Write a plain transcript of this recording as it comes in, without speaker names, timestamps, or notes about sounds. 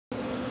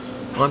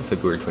On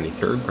February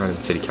 23rd,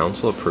 Brandon City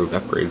Council approved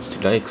upgrades to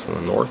dikes on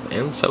the north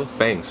and south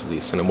banks of the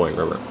Assiniboine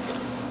River.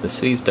 The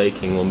city's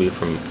diking will be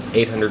from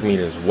 800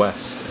 meters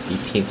west of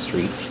 18th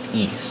Street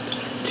east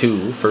to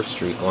 1st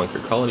Street along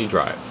Kirkcaldy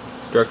Drive,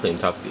 directly on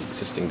top of the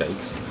existing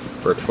dikes,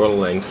 for a total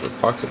length of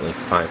approximately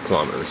 5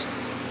 kilometers.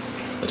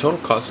 The total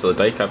cost of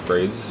the dike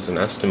upgrades is an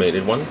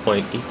estimated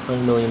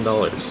 $1.85 million.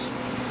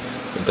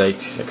 The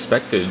dike's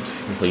expected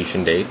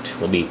completion date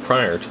will be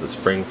prior to the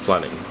spring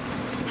flooding.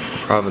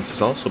 The province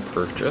has also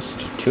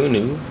purchased 2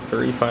 new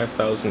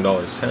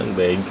 $35,000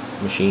 sandbag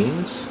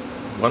machines.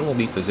 One will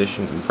be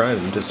positioned in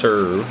Brandon to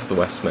serve the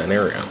Westman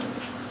area.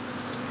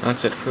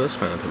 That's it for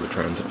this Manitoba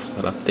Transit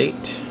flood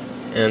update,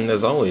 and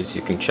as always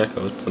you can check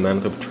out the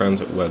Manitoba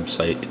Transit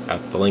website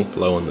at the link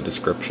below in the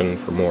description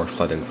for more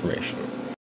flood information.